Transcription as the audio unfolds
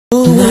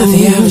not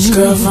the average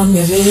girl from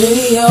your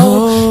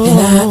video, and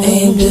I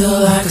ain't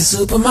built like a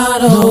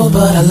supermodel,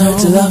 but I learned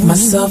to love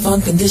myself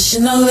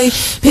unconditionally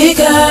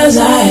because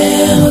I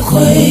am a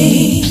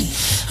queen.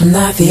 I'm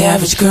not the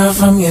average girl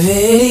from your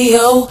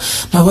video.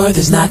 My worth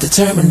is not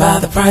determined by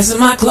the price of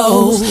my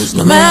clothes.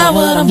 No matter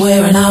what I'm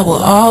wearing, I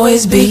will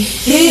always be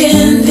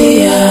in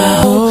the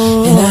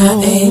out. And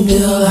I ain't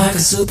built like a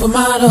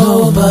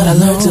supermodel, but I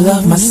learned to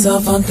love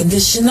myself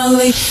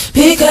unconditionally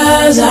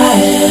because I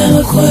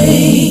am a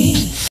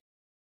queen.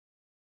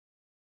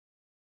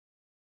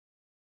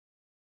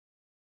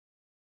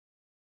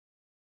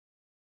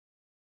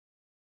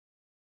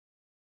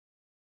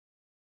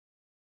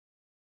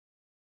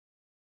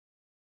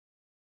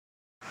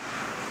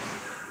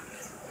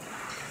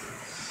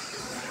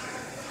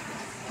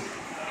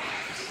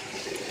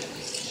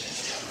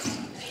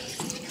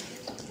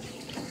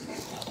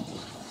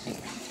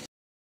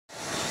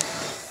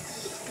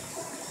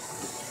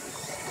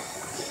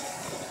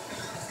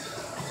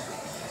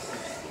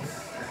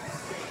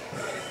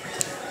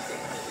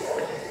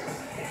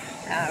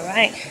 All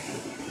right,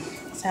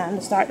 time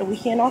to start the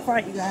weekend off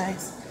right, you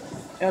guys.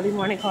 Early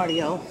morning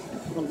cardio.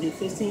 I'm gonna do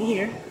 15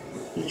 here,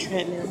 do the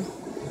treadmill,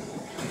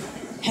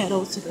 head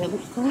over to the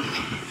elliptical, do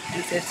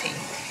 15.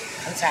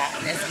 I'm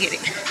tired, let's get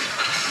it.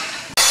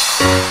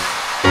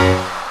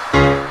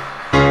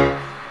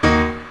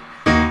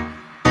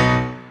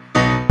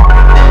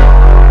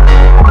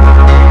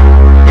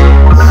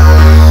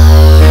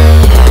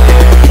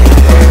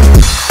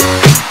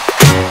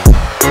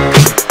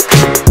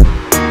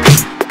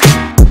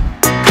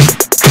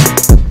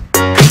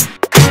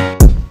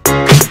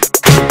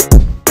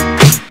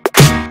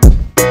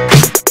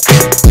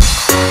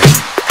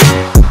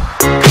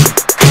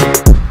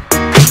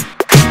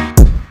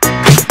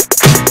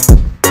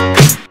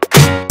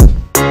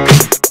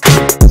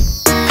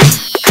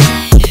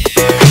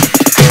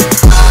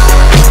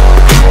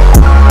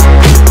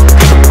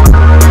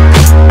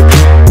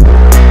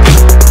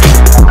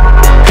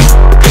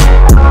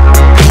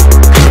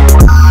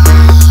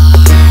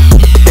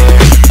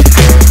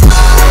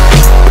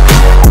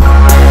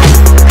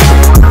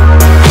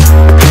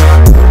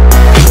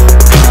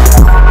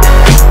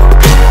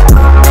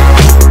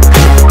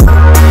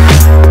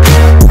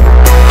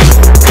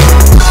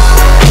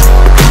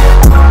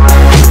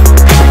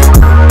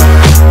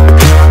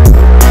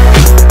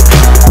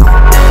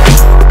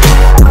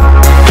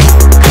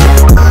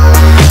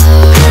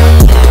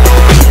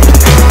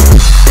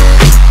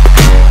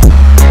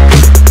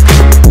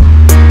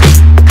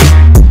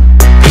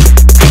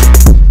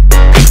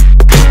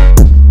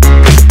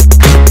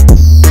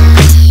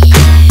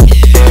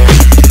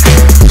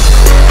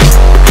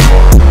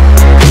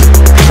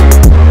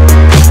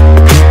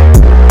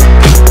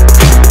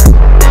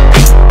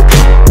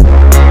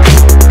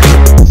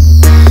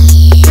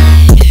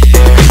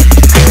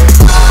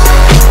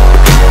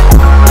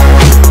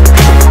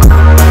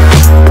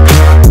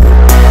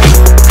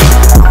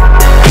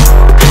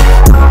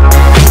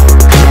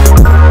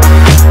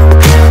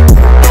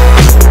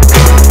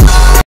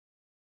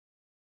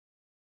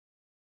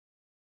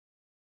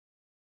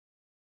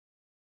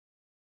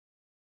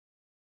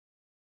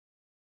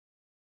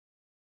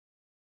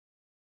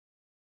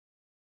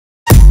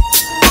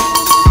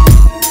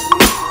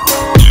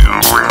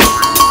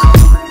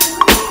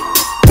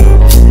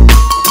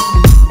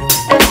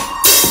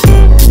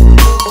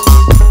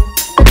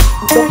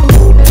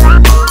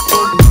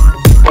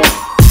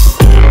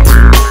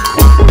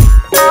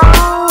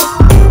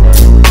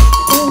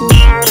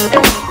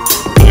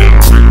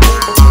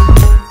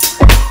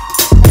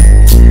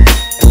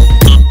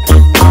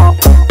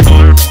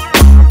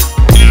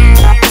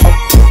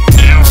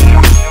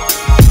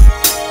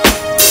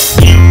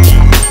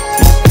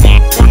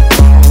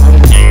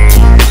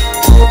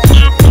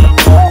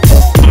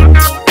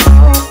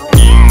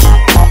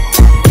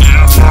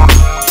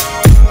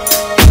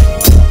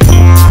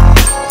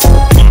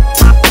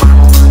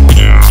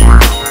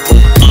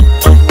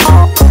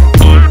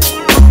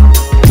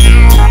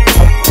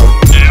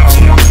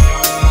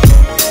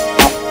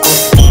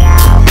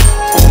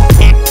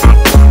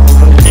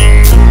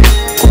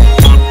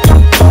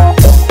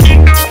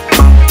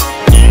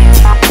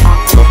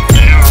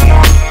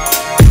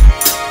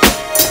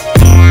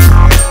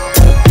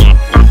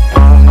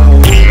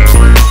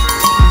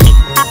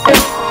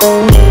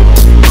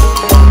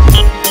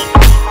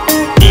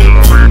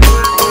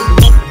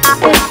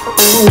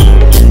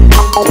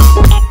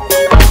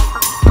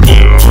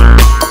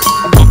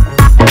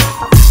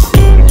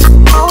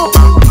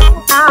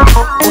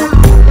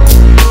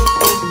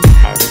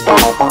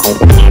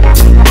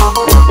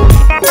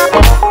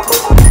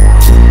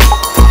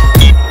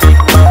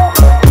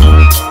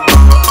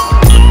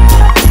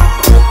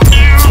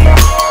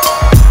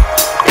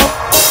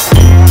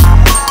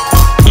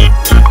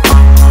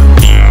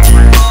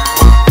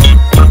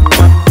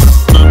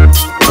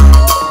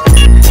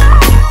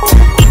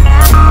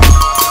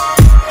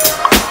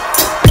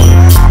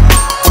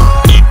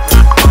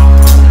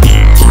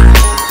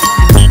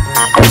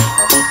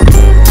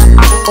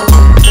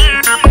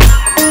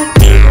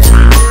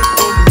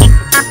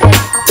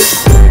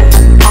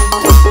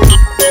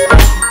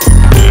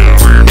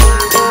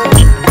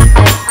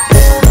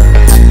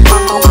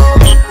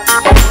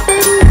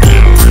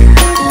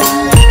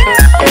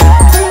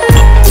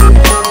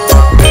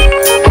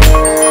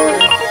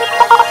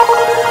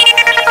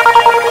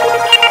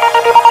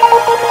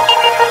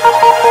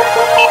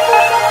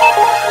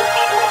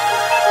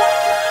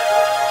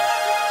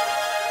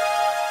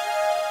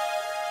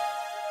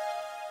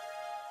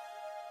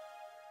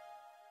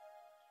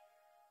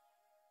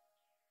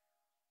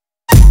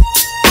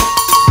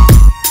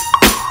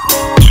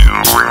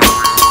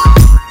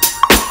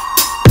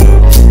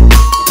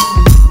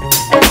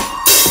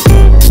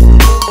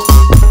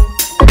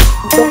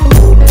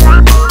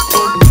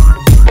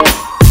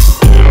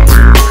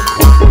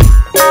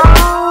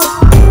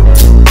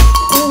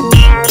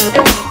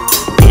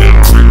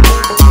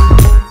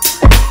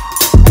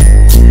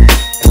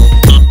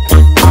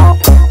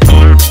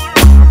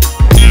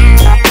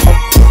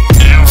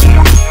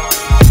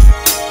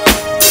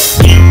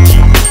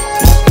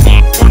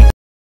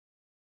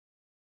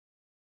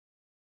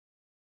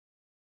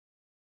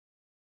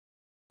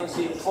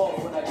 see the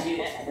fault when I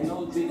get. And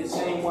those be the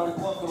same ones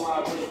walking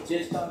while I rip.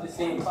 Just start the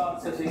same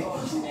cars cause they all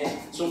you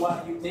in. So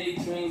while you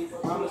daydream,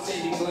 I'ma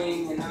say you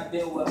gleam. And I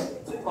deal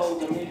with the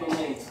pose and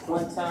Maybelline.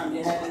 One time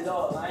you had it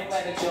all. I ain't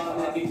mad at y'all,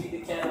 now give me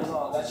the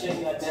catalog. I show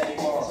you how daddy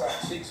ball.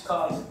 6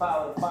 cars,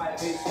 power, 5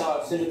 big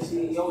stars. To the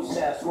CEO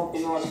staff,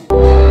 smoking on.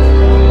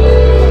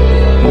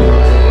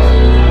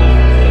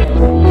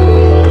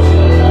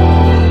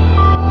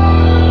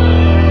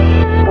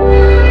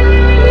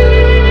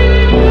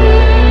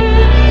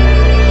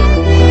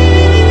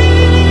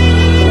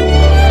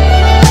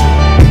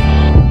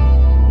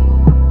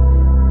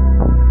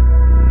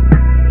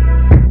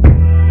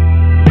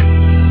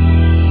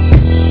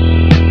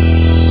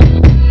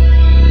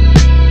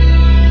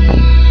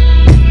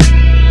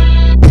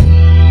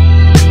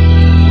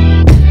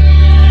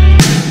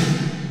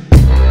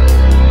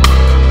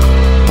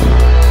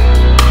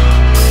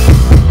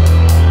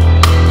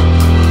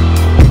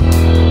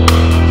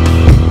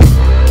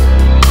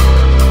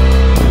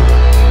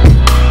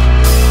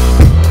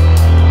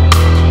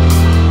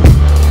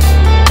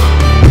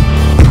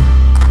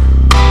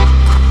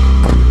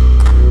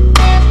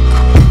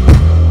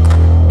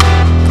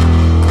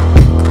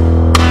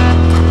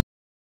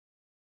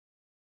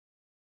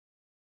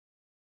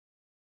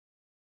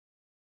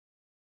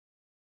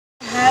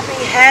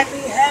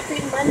 Happy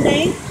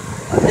Monday.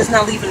 I'm just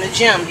not leaving the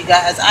gym, you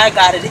guys. I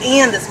got it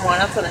in this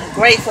morning. I'm feeling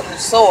great, feeling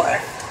sore.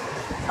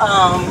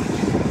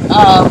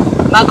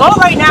 My goal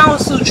right now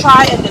is to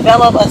try and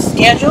develop a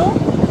schedule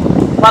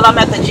while I'm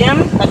at the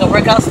gym, like a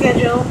workout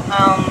schedule.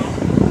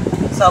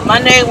 So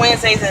Monday,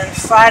 Wednesdays, and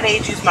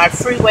Fridays use my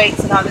free weights,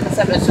 and all this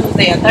stuff.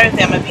 Tuesday and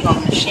Thursday I'm gonna be on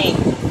the machine.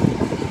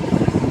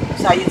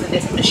 So I use the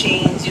different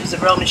machines, use the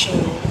real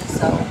machines.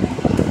 So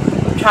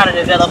I'm trying to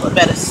develop a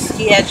better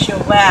schedule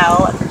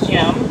while at the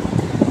gym.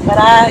 But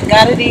I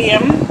got it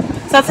in.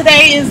 So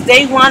today is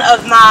day 1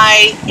 of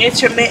my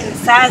intermittent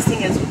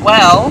fasting as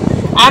well.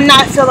 I'm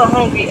not feeling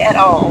hungry at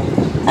all.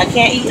 I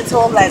can't eat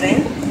until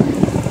 11.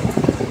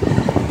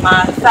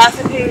 My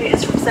fasting period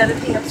is from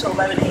 7 p.m. to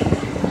 11 a.m.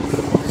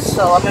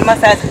 So I'm in my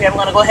fasting period. I'm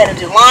going to go ahead and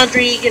do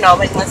laundry, you know,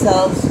 make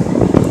myself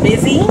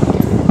busy.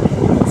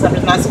 So I'm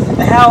just not sitting at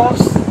the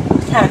house.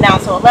 Kind of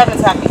down to 11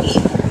 so I can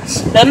eat.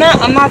 But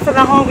I'm not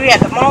feeling hungry at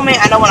the moment.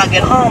 I know when I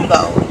get home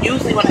though.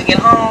 Usually when I get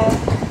home,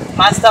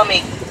 my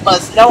stomach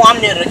must know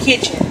I'm near the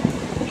kitchen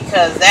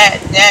because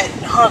that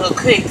hunger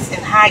cooks in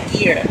high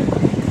gear.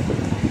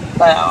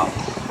 But I'm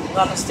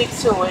gonna stick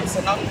to it, so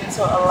don't eat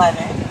until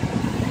 11.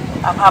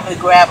 I'll probably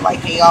grab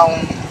like a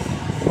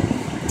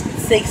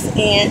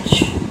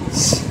 6-inch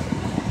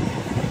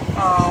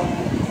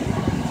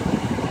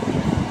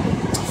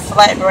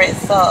flatbread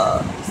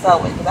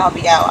Subway because I'll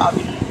be out. I'll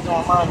be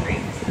doing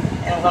laundry,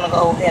 and I'm gonna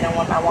go ahead and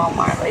run my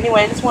Walmart. But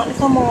anyway, just wanted to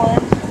come on.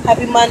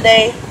 Happy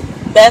Monday.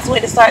 Best way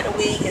to start the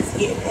week is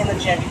getting in the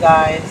gym, you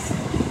guys.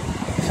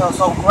 I feel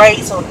so great,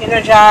 so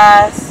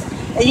energized.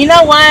 And you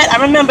know what? I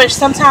remember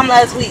sometime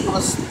last week, it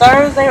was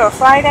Thursday or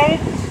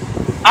Friday.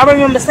 I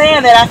remember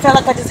saying that I felt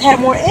like I just had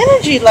more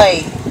energy,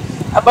 like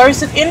a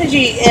burst of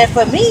energy. And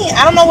for me,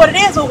 I don't know what it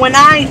is, but when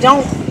I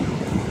don't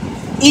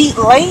eat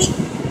late,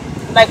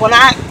 like when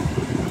I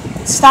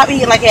stop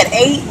eating like at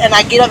 8 and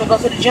I get up and go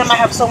to the gym, I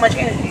have so much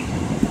energy.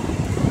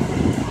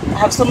 I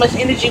have so much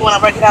energy when I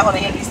work it out on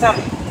an empty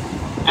stomach.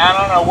 I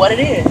don't know what it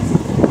is.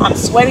 I'm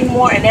sweating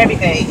more and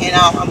everything, and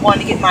I'm going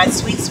to get my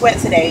sweet sweat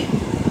today.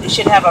 It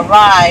should have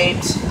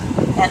arrived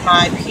at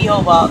my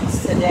P.O. box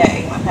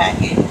today, my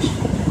package.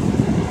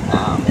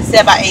 It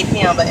said by 8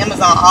 p.m., but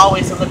Amazon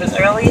always delivers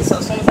early, so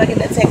as soon as I get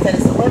that text that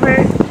it's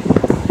delivered,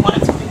 I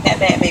wanted to pick that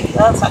bad baby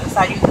up so I can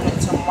start using it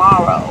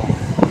tomorrow.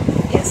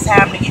 It's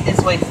time to get this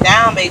weight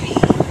down, baby.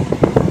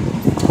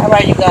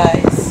 Alright, you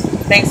guys.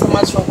 Thanks so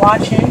much for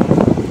watching.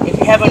 If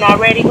you haven't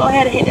already, go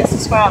ahead and hit that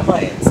subscribe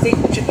button. Stick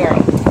with your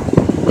girl.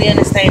 We in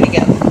this thing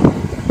together.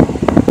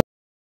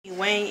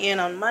 Weighing in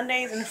on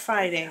Mondays and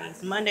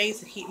Fridays. Mondays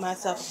to keep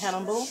myself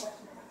accountable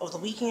over the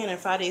weekend, and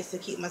Fridays to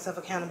keep myself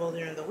accountable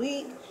during the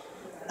week.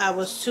 I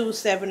was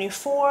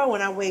 274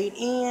 when I weighed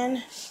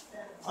in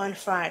on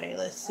Friday.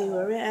 Let's see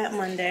where we're at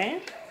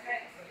Monday.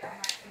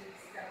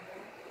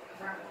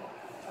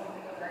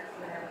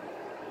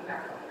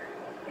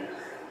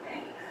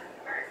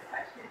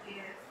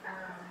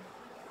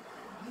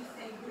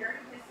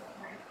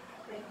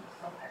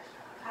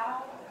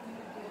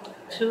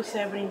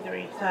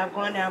 $273. So I've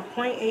gone down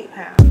 0.8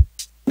 pounds.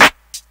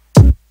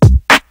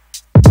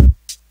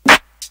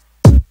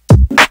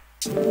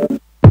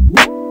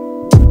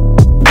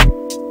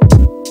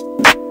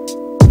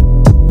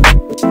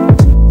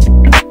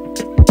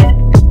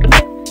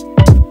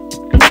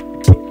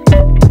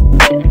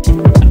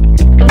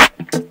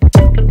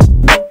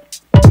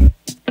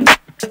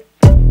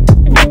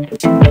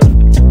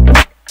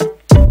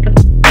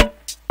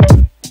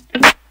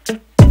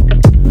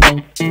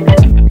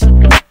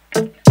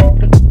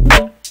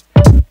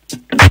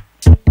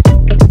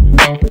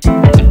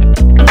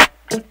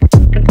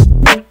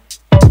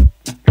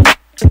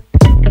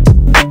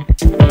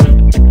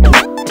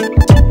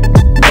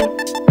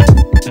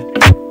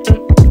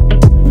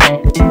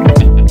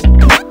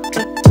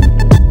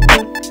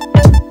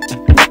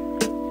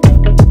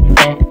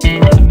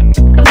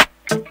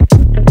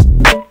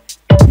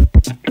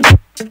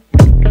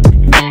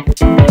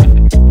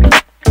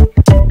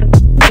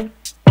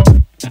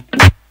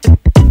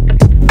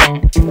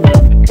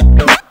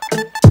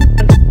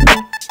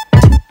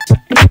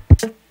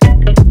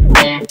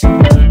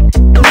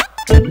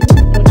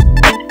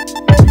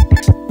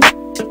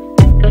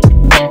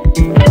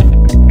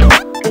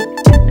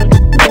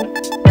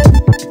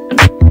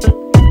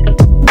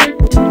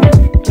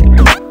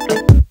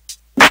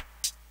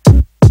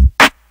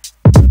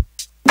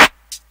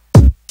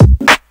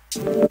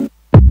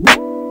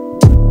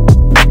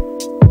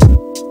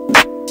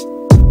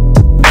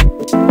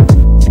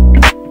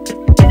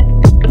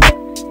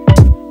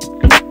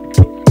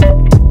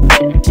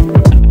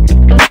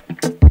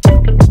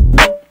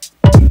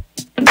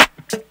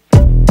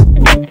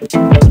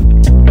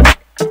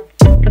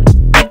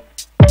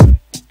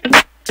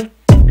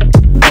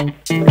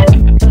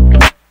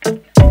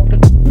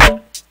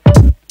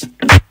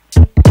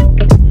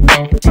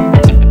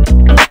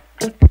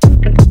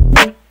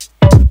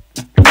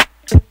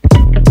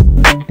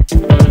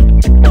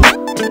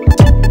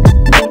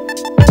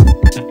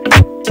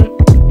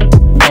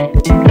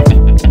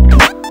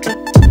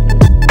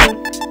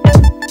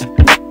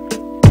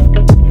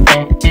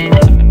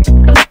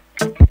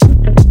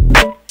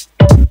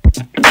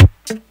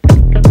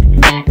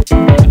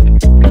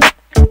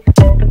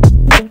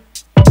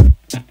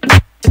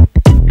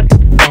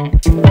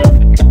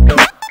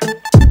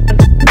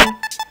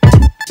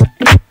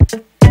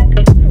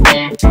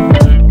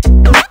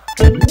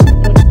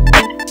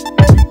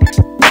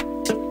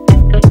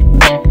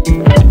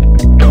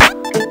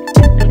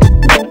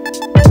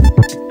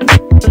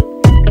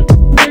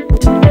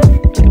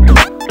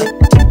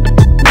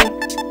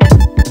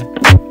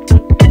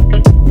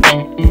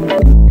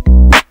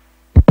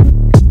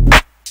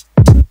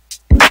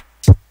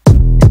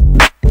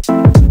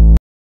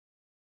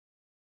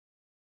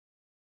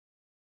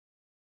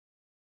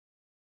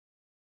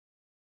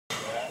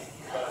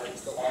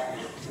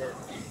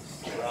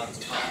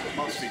 It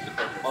must be the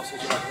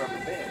muscles are like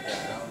rubber band.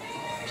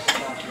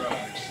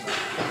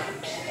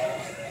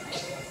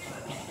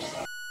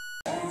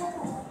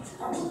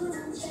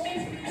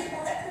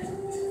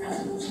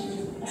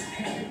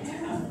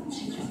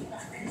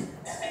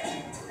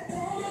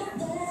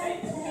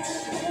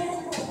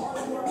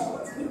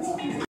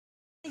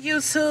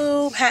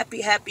 YouTube,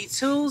 happy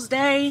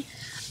Tuesday.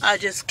 I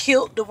just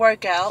killed the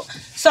workout.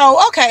 So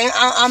okay,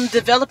 I'm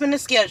developing the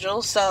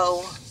schedule.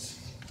 So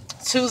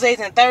Tuesdays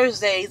and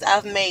Thursdays,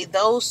 I've made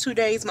those 2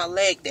 days my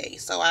leg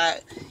days. So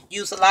I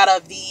use a lot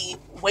of the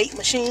weight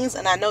machines,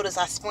 and I noticed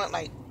I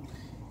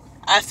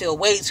feel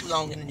way too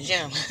long in the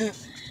gym.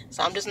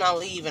 So I'm just not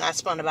leaving. I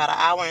spent about 1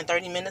 hour and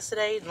 30 minutes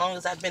today, as long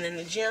as I've been in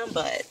the gym,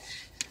 but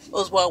it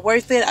was well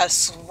worth it. I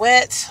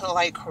sweat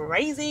like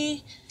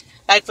crazy.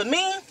 Like for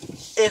me,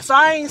 if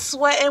I ain't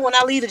sweating when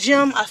I leave the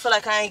gym, I feel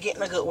like I ain't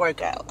getting a good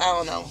workout. I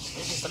don't know.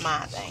 It's just a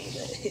mind thing.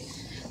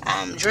 But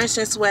I'm drenched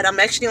in sweat. I'm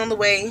actually on the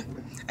way.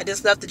 I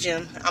just left the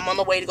gym. I'm on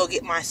the way to go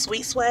get my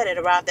sweet sweat. It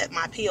arrived at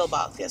my P.O.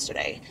 box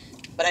yesterday,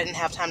 but I didn't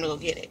have time to go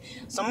get it.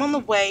 So I'm on the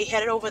way,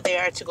 headed over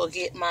there to go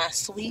get my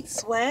sweet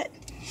sweat.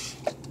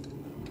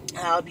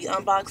 I'll be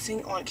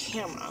unboxing on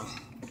camera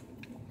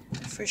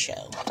for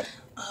sure.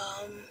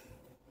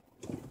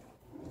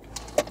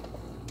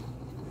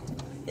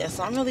 Yeah,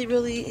 so I'm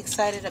really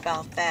excited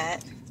about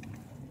that.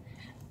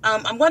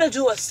 I'm going to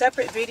do a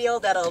separate video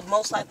that'll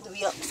most likely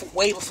be up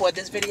way before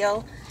this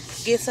video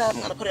gets up. I'm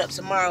going to put it up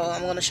tomorrow.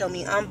 I'm going to show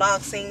me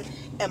unboxing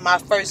and my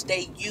first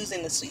day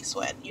using the Sweet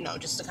Sweat, you know,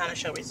 just to kind of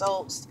show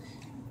results,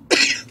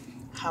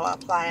 how I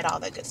apply it, all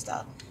that good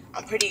stuff.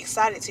 I'm pretty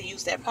excited to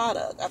use that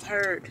product. I've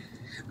heard,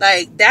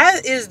 like,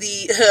 that is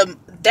the,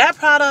 that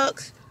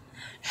product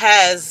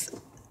has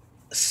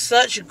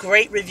such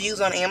great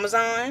reviews on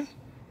Amazon.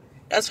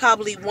 That's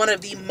probably one of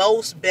the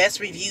most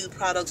best reviewed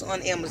products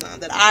on Amazon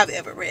that I've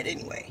ever read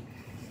anyway.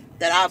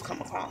 That I've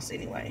come across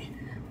anyway.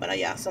 But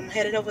yeah, so I'm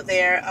headed over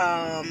there.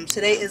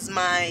 Today is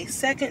my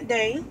second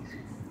day.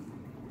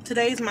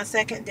 Today's my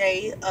second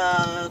day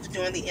of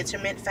doing the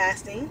intermittent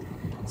fasting.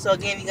 So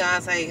again, you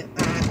guys,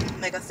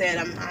 like I said,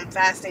 I'm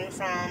fasting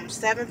from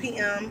 7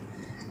 p.m.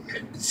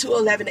 to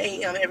 11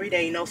 a.m. every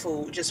day, no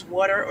food. Just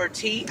water or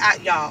tea,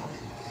 y'all.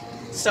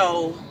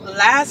 So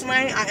last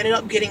night I ended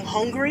up getting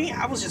hungry.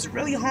 I was just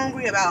really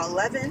hungry about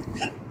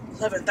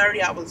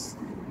 11:30. I was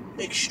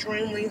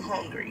extremely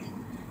hungry.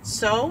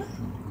 So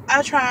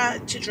I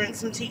tried to drink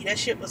some tea. That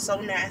shit was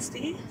so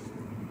nasty.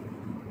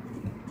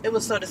 It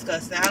was so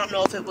disgusting. I don't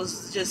know if it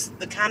was just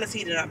the kind of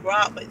tea that I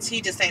brought, but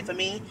tea just ain't for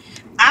me.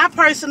 I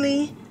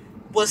personally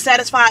was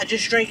satisfied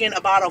just drinking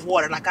a bottle of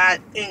water. Like, I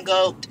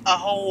engulfed a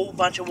whole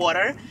bunch of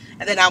water,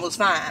 and then I was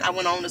fine. I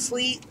went on to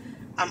sleep.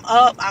 I'm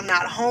up. I'm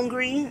not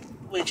hungry,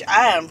 which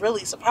I am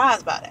really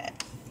surprised by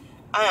that.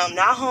 I am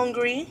not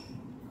hungry.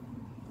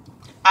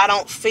 I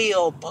don't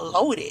feel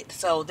bloated.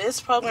 So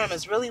this program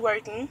is really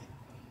working.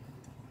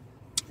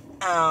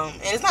 And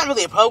it's not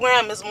really a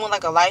program. It's more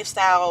like a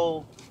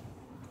lifestyle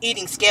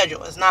eating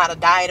schedule. It's not a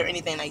diet or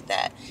anything like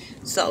that.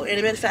 So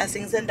intermittent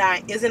fasting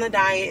isn't a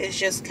diet. It's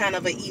just kind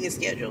of an eating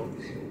schedule.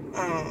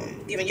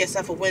 Giving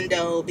yourself a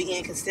window,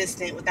 being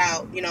consistent with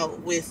not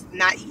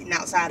eating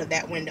outside of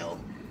that window.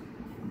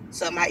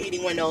 So my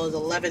eating window is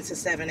 11 to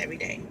 7 every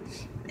day.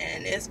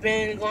 And it's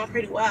been going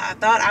pretty well. I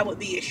thought I would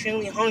be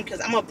extremely hungry because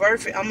I'm a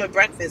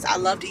breakfast. I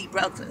love to eat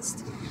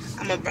breakfast.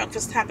 I'm a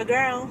breakfast type of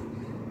girl.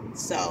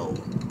 So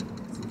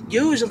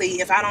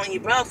usually if I don't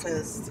eat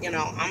breakfast,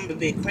 I'm a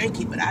bit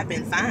cranky, but I've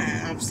been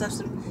fine. I'm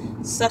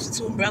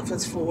substituting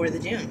breakfast for the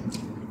gym.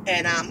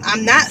 And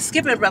I'm not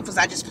skipping breakfast.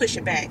 I just push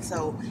it back.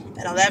 So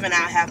at 11,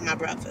 I'll have my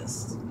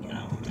breakfast.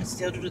 I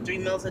still do the 3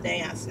 meals a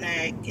day. I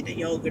snack, get a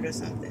yogurt or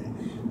something.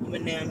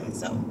 Banana.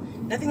 So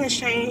nothing has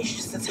changed,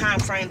 just the time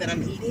frame that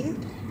I'm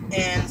eating,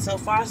 and so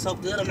far so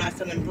good. I'm not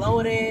feeling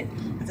bloated.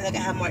 I feel like I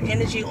have more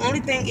energy. Only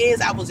thing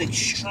is I was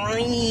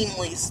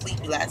extremely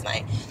sleepy last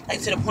night,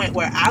 like to the point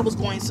where I was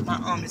going to,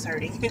 my arm is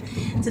hurting,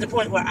 to the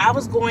point where I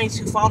was going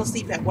to fall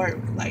asleep at work.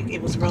 Like,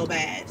 it was real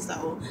bad.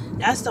 So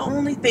that's the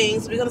only thing.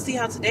 So we're gonna see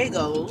how today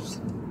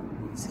goes.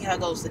 See how it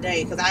goes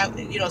today, because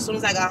as soon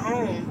as I got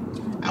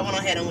home, I went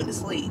ahead and went to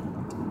sleep.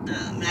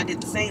 And I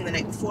did the same the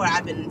night before.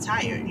 I've been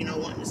tired,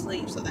 wanting to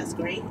sleep, so that's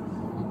great.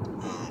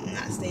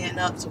 Not staying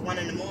up to 1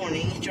 in the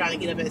morning, trying to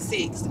get up at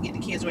 6 to get the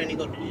kids ready to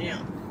go to the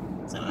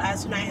gym. So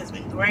last night has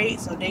been great.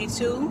 So day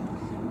 2,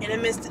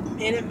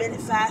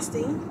 intermittent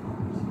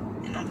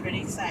fasting, and I'm pretty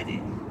excited.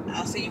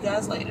 I'll see you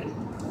guys later.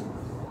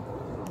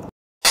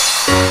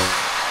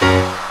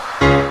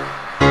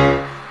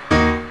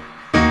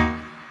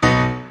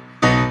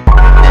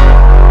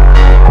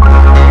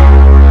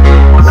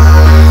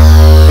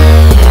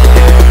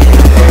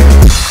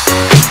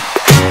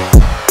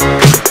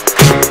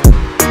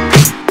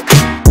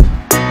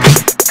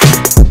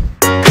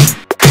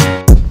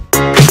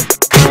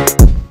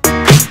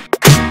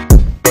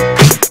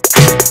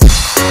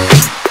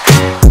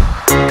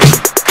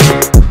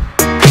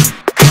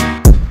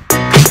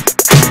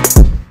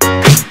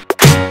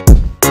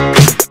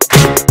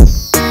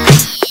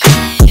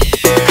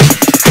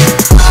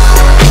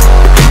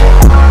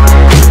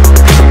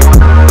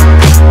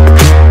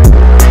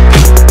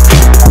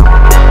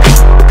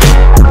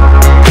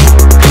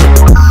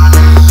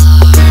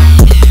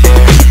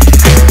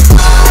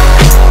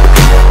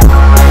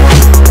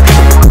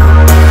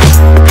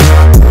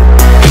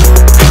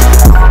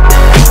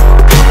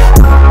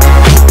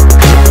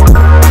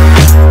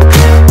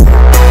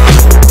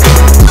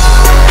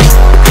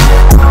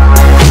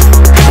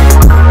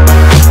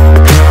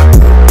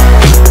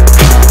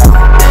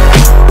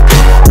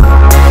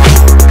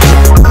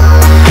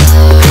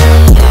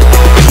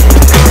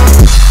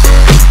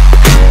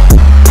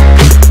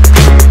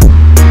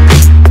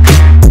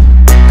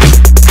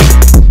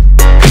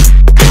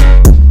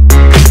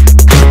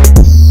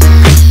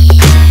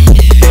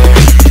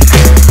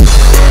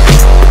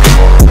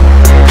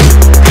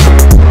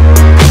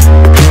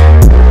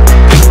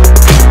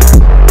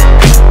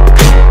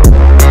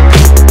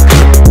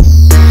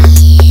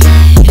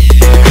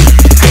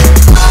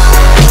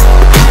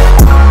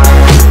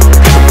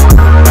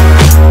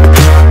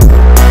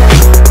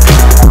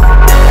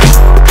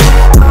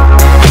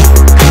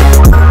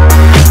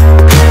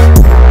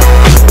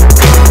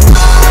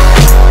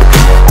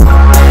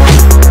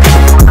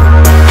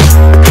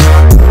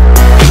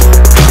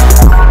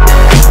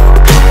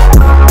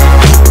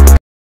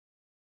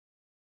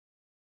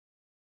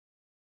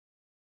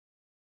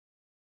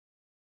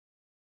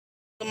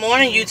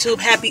 morning, YouTube.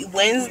 Happy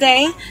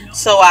Wednesday.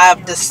 So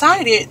I've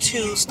decided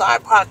to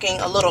start parking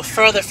a little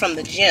further from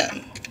the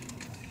gym.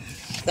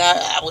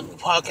 I would be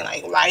parking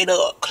like right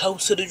up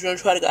close to the gym.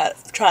 Try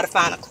to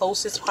find the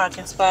closest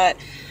parking spot.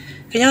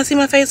 Can y'all see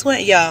my face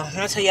wet? Yeah, I'm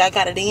gonna tell you I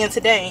got it in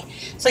today.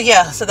 So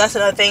yeah, so that's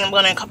another thing I'm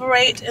gonna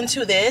incorporate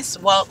into this.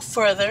 Walk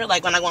further,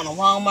 like when I go to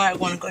Walmart,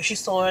 going to grocery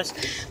stores,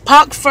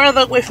 park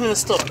further away from the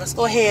store. Let's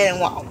go ahead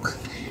and walk.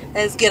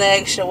 Let's get an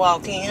extra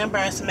walk in,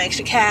 burn some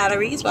extra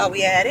calories while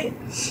we at it.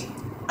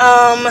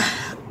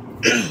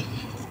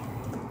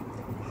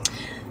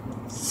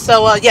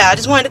 So yeah, I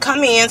just wanted to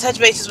come in, touch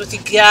bases with you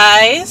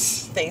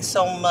guys. Thanks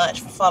so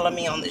much for following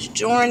me on this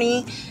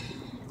journey.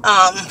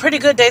 Pretty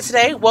good day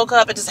today. Woke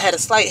up, I just had a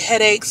slight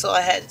headache, so I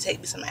had to take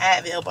me some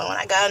Advil. But when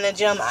I got in the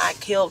gym, I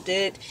killed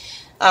it.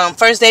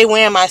 First day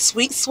wearing my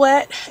sweet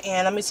sweat,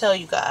 and let me tell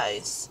you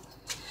guys,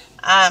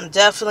 I'm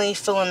definitely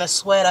feeling the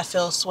sweat. I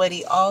feel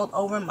sweaty all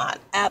over my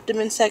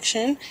abdomen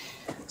section.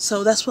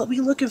 So that's what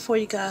we're looking for,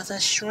 you guys.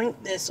 Let's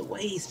shrink this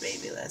waist,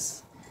 baby.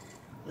 Let's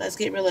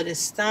get rid of this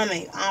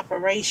stomach.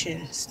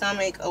 Operation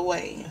Stomach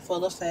Away in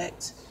full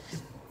effect.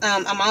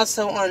 I'm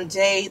also on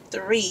day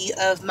 3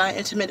 of my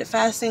intermittent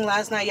fasting.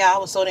 Last night, y'all, I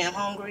was so damn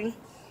hungry.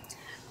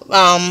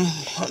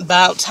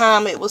 About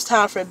time it was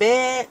time for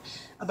bed,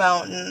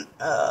 about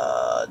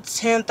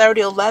 10:30,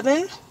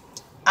 11,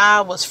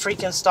 I was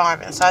freaking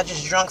starving. So I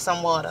just drank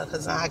some water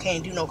because I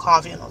can't do no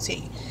coffee or no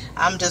tea.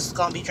 I'm just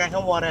going to be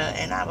drinking water,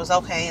 and I was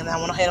okay, and I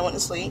went ahead and went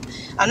to sleep.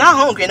 I'm not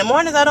hungry. In the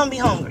mornings, I don't be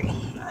hungry.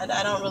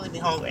 I don't really be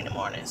hungry in the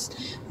mornings.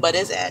 But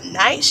it's at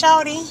night,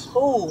 shawty.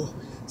 Ooh,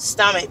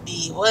 stomach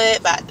be what?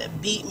 About to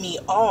beat me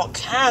all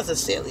kinds of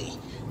silly.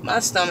 My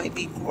stomach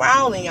be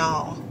growling,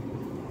 y'all.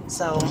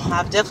 So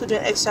I've definitely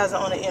been exercising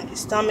on an empty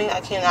stomach.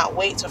 I cannot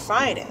wait till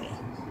Friday.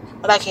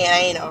 But I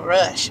ain't in a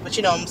rush. But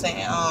you know what I'm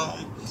saying.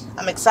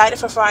 I'm excited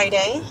for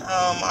Friday.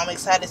 I'm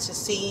excited to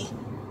see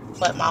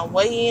what my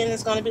weigh-in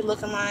is going to be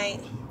looking like.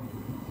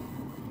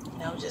 You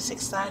know, just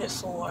excited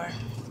for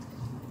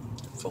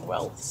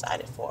growth.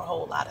 Excited for a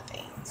whole lot of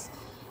things.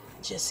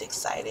 Just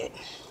excited.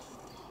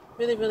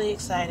 Really, really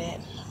excited.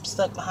 I'm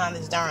stuck behind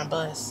this darn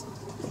bus.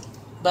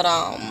 But,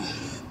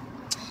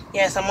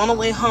 yes, I'm on the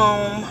way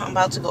home. I'm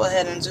about to go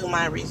ahead and do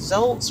my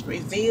results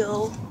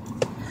reveal.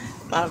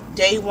 My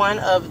day 1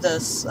 of the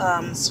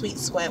sweet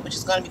sweat, which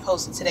is going to be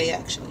posted today,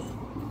 actually.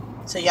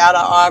 So y'all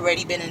have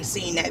already been and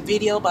seen that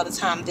video by the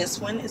time this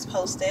one is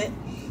posted.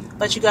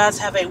 But you guys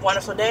have a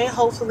wonderful day.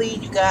 Hopefully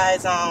you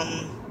guys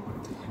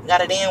got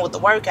it in with the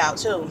workout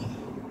too.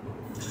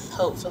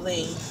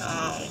 Hopefully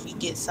you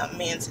get something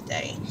in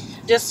today.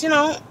 Just,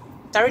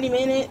 30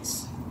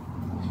 minutes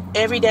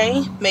every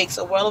day makes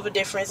a world of a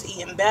difference.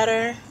 Eating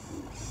better.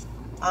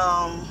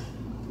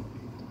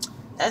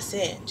 That's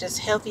it. Just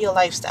healthier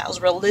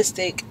lifestyles.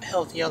 Realistic,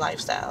 healthier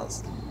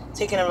lifestyles.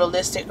 Taking a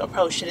realistic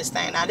approach to this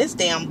thing. Now, this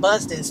damn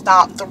bus done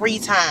stopped 3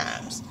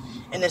 times.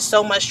 And there's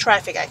so much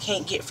traffic I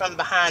can't get from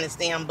behind this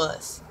damn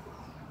bus.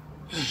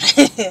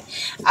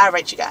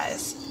 Alright, you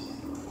guys.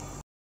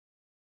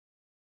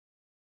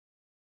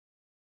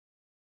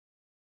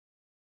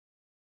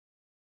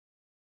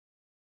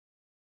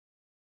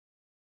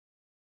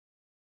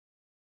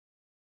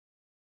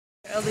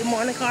 Early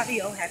morning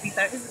cardio. Happy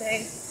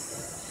Thursday.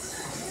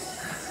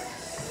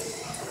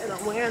 And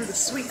I'm wearing the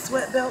sweet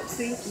sweat belt.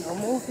 See, no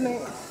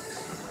movement.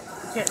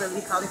 You can't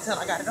really probably tell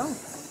I got it on.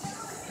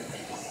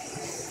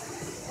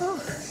 Oh.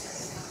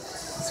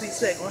 Sweet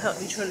sweat gonna help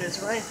me trim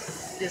this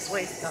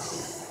waist though.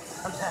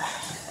 I'm tired.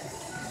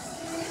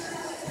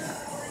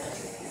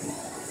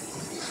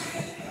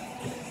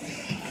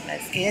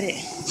 Let's get it.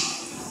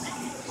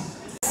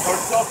 Or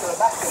to the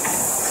back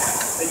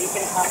so you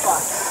can have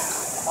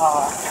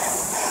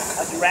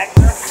a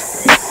director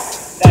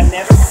that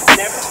never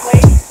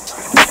plays,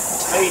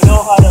 but you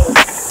know how to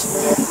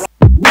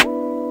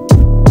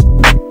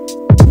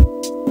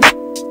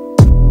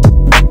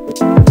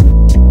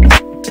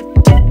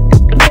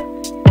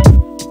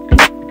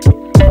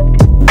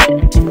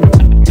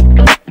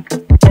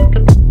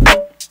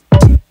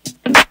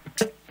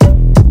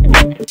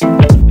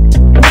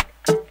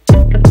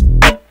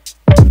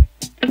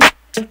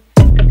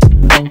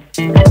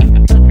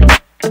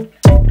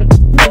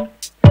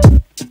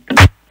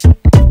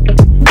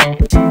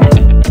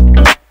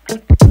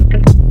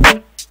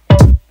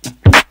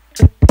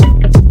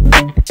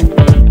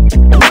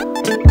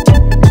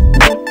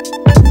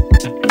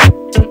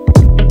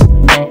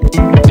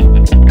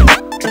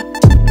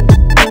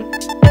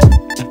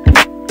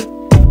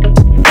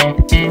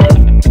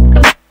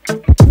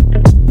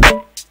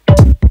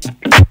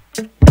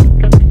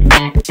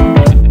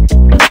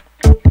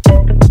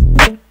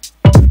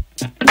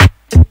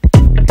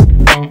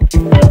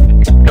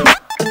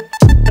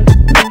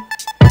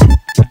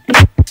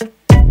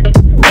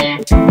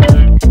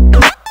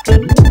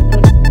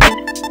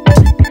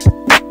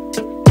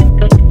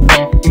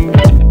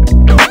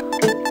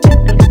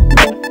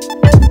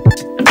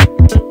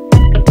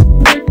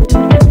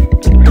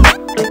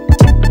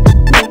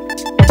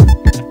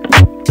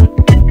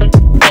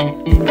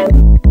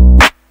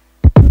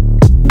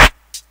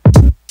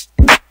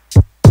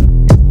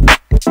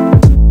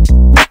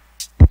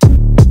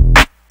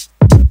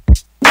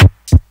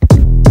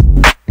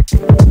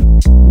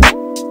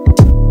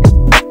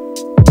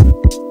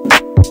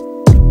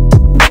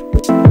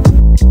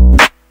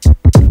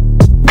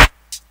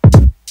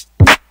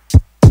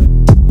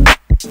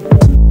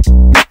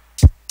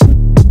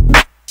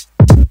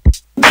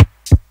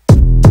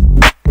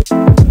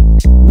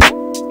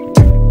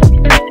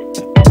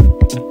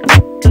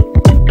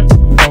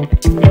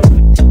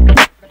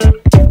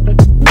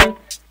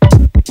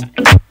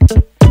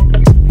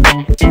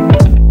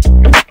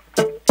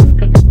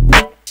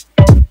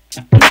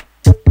When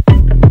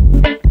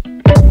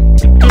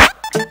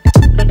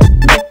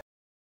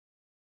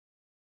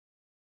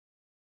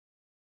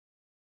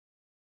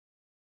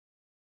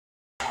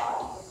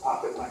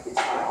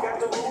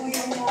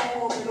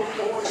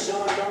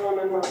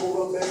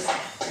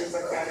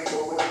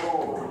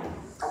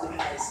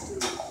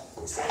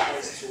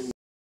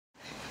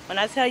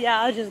I tell y'all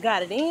I just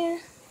got it in,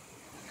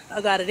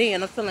 I got it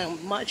in. I'm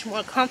feeling much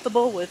more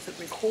comfortable with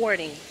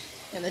recording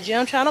in the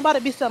gym. Trying nobody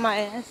to be stuck my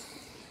ass.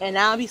 And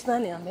now I'll be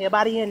stunning them.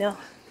 Everybody in there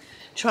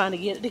trying to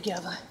get it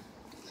together.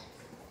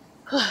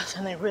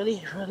 Feeling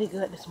really, really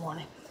good this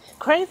morning.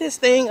 Craziest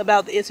thing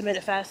about the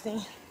intermittent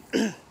fasting.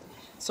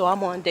 So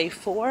I'm on day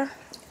 4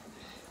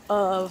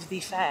 of the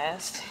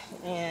fast.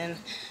 And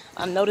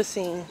I'm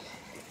noticing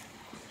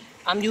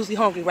I'm usually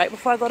hungry right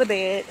before I go to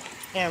bed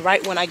and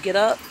right when I get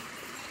up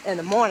in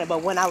the morning,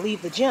 but when I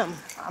leave the gym,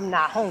 I'm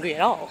not hungry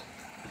at all.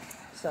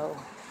 So,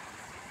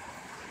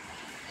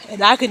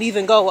 and I could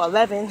even go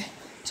 11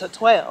 to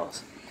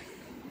 12.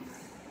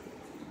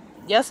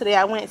 Yesterday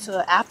I went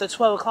to after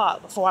 12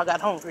 o'clock before I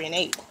got hungry and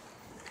ate.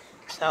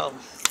 So,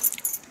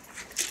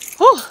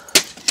 whew,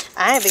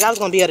 I didn't think I was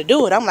gonna be able to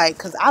do it. I'm like,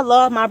 cause I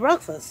love my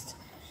breakfast.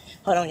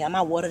 Hold on, y'all,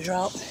 my water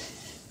dropped.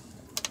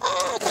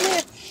 Ah, come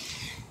here.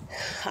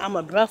 I'm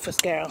a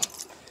breakfast girl.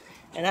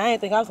 And I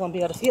didn't think I was going to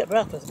be able to skip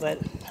breakfast, but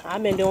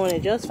I've been doing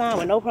it just fine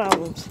with no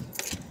problems.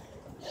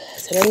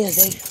 Today is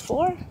day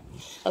 4?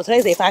 Oh,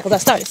 today's day 5 because I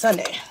started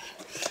Sunday.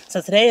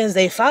 So today is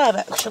day 5,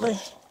 actually.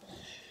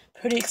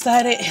 Pretty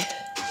excited.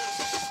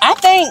 I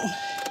think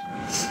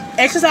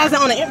exercising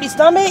on an empty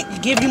stomach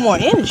gives you more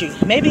energy.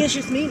 Maybe it's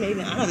just me, maybe,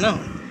 I don't know.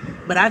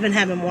 But I've been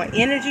having more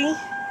energy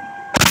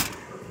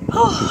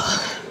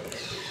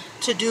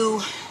to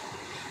do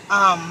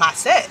my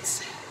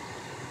sets.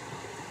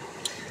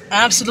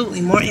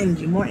 Absolutely, more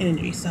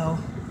energy. So,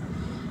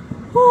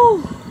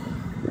 whew.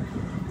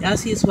 Y'all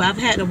see this? Well, I've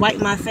had to wipe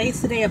my face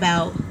today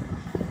about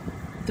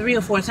 3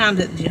 or 4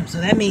 times at the gym.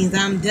 So that means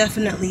I'm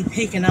definitely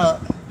picking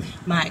up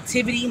my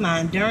activity.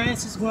 My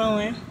endurance is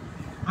growing.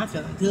 I'm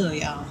feeling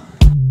good, y'all.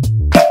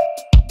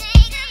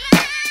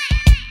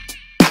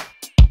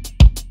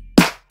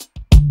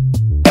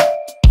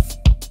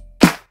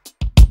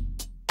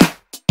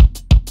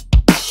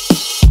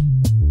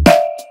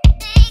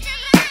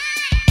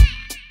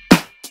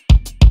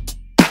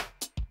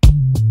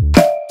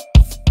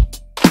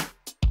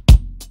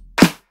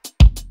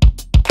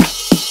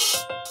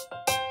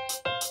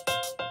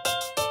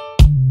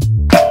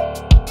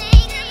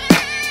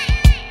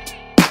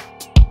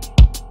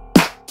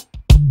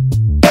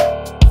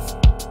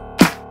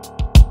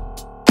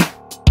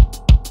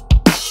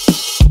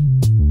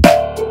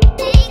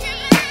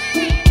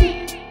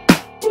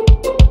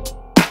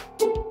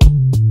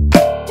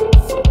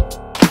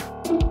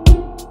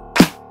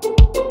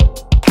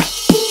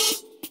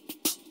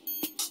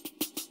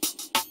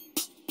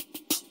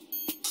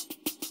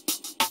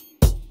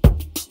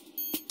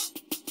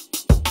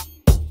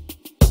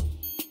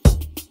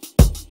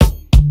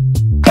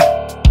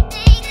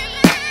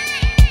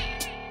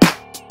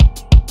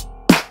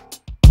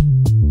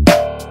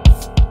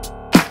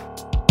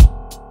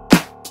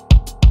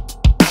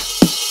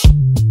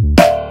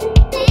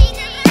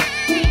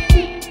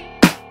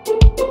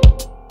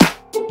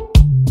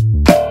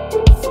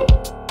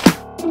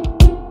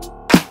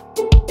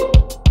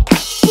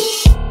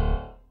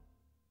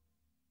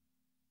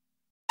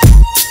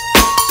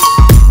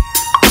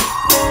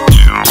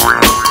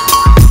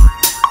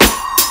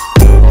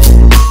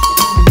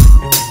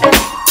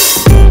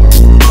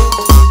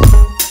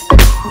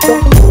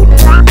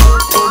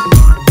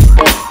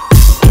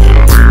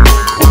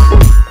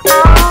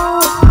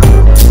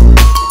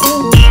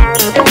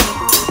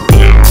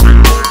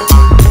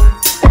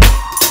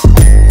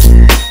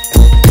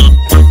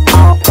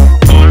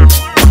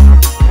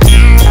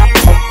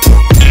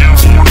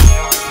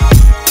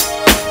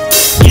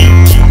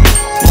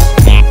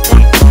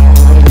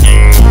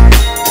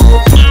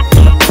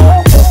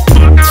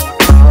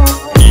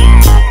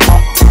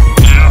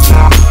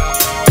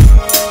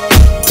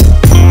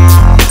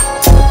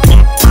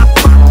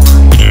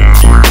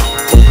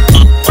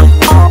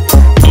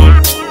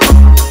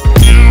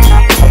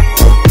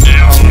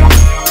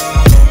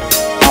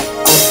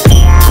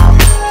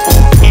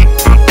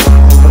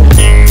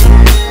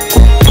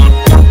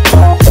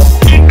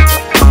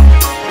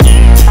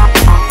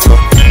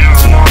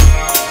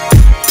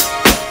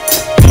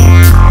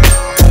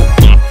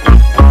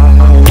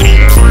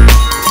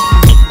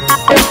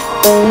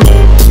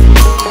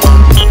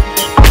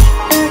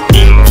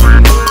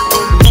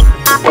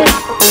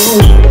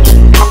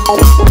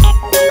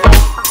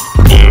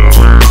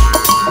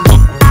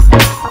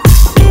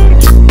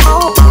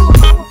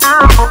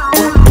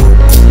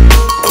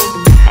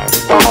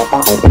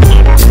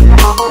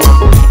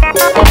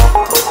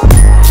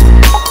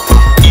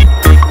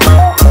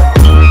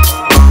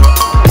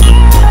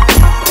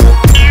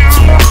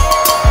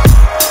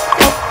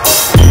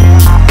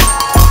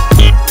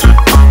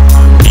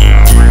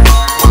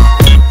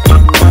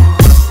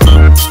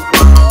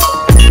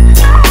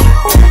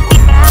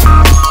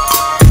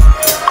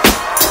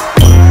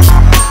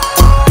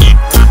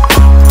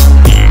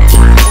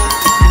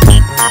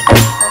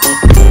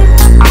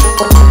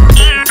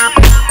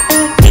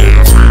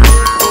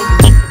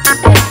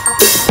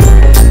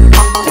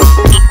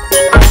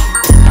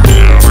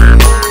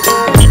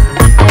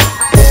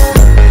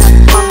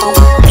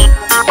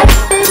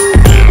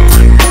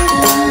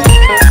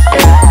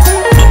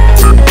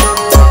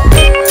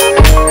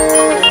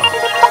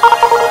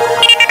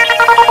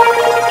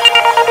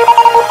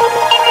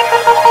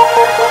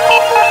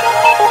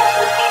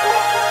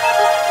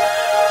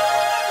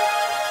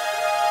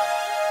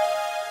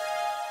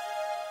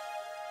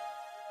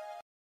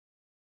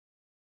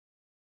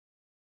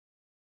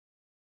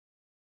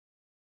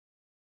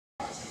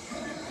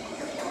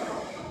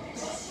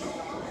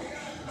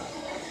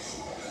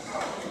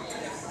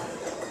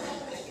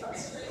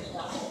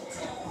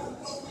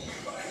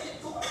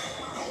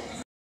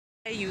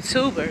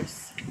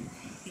 YouTubers,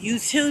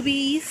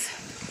 YouTubies.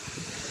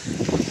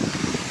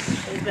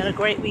 It's been a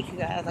great week, you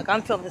guys. Like,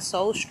 I'm feeling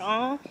so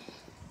strong.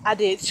 I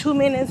did 2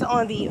 minutes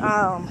on the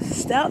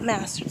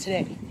Stepmaster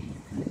today.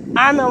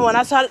 I remember when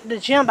I started the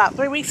gym about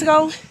 3 weeks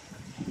ago,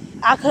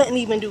 I couldn't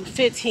even do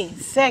 15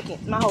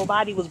 seconds. My whole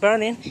body was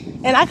burning.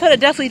 And I could have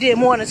definitely did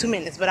more than 2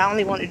 minutes, but I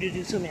only wanted to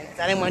do 2 minutes.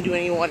 I didn't want to do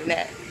any more than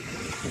that.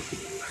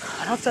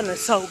 But I'm feeling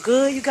so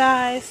good, you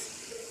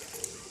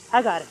guys.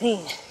 I got it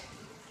in.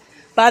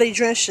 Body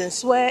drenched in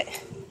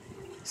sweat.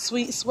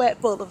 Sweet sweat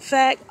full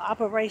effect.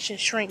 Operation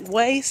shrink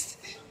waist.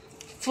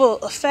 Full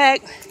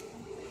effect.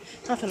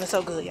 I'm feeling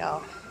so good,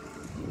 y'all.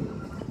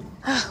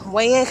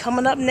 Weigh-in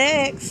coming up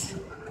next.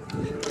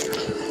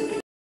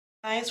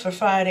 Guys, for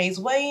Friday's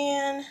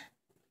weigh-in.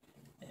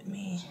 Let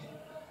me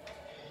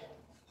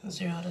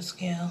zero the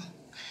scale.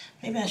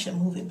 Maybe I should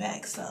move it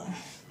back some.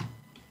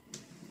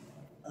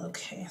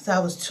 Okay, so I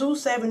was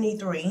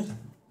 273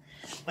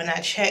 when I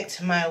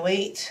checked my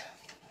weight.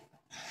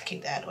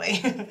 Keep that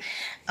way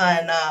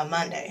on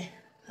Monday.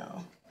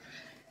 So.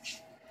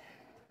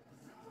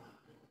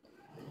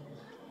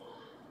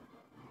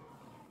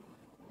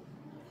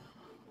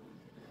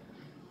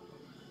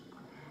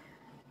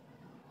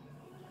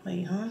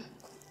 Wait, huh?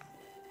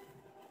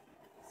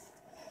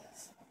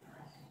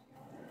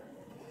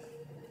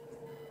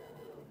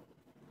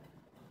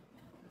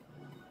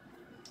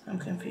 I'm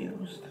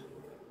confused.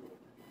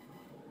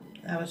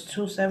 I was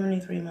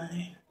 273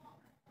 Monday.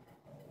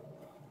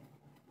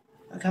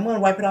 Okay, I'm gonna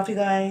wipe it off, you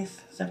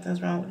guys.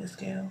 Something's wrong with the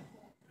scale.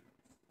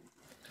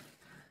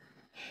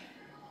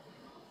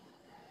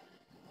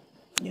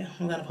 Yeah,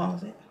 I'm gonna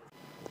pause it.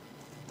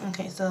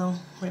 Okay, so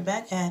we're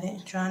back at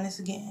it. Trying this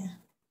again.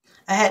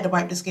 I had to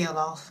wipe the scale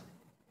off.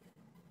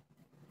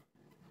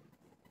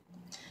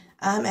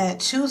 I'm at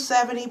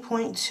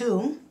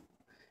 270.2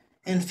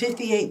 and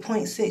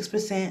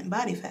 58.6%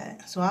 body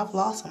fat. So I've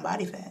lost some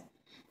body fat.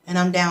 And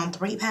I'm down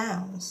 3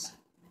 pounds.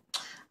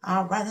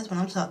 All right, that's what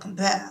I'm talking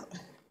about.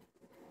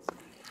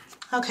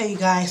 Okay, you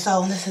guys,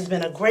 so this has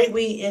been a great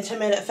week.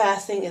 Intermittent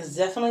fasting is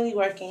definitely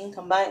working,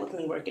 combined with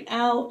me working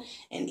out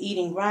and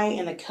eating right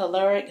in a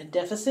caloric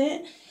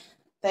deficit.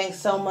 Thanks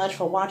so much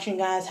for watching,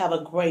 guys. Have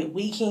a great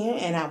weekend,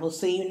 and I will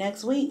see you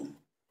next week.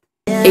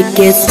 It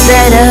gets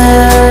better.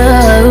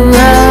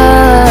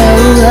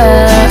 It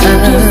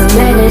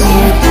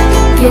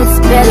gets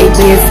better. It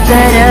gets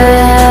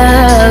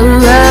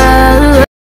better.